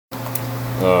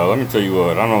Let me tell you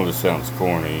what, I know this sounds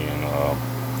corny, and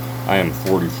I am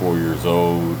 44 years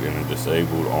old and a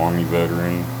disabled Army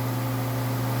veteran.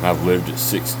 I've lived at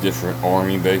 6 different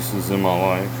Army bases in my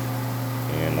life,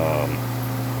 and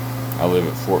I live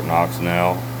at Fort Knox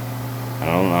now. I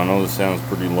know this sounds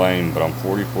pretty lame, but I'm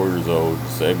 44 years old,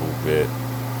 disabled vet,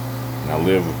 and I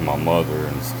live with my mother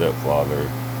and stepfather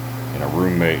and a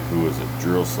roommate who is a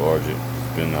drill sergeant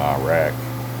who's been to Iraq.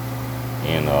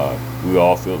 And we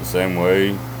all feel the same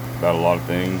way about a lot of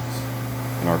things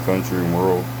in our country and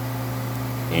world.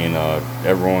 And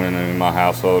everyone in my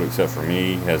household except for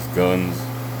me has guns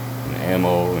and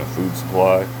ammo and a food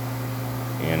supply.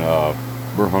 And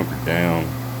we're hunkered down.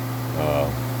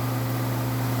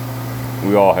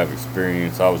 We all have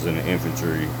experience. I was in the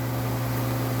infantry,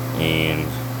 and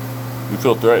we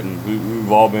feel threatened.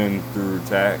 We've all been through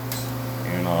attacks,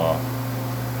 and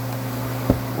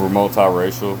we're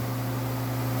multiracial.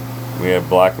 We have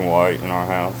black and white in our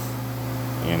house,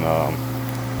 and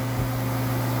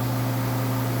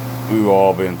we've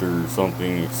all been through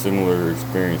something similar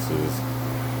experiences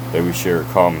that we share a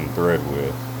common thread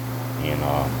with. And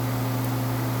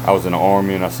I was in the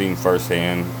Army, and I seen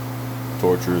firsthand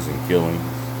tortures and killings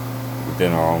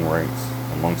within our own ranks,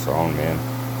 amongst our own men.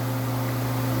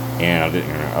 And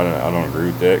I don't agree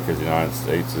with that, because the United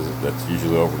States that's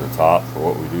usually over the top for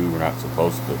what we do. We're not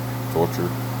supposed to torture.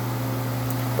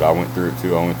 But I went through it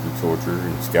too. I went through torture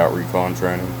and scout recon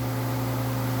training.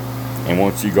 And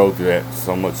once you go through that,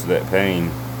 so much of that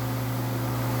pain,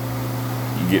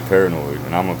 you get paranoid.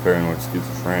 And I'm a paranoid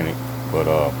schizophrenic. But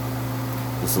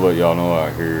just to let y'all know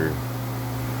out here,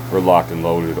 we're locked and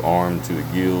loaded, armed to the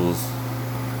gills.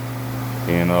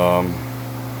 And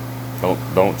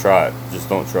don't try it. Just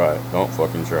don't try it. Don't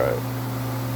fucking try it.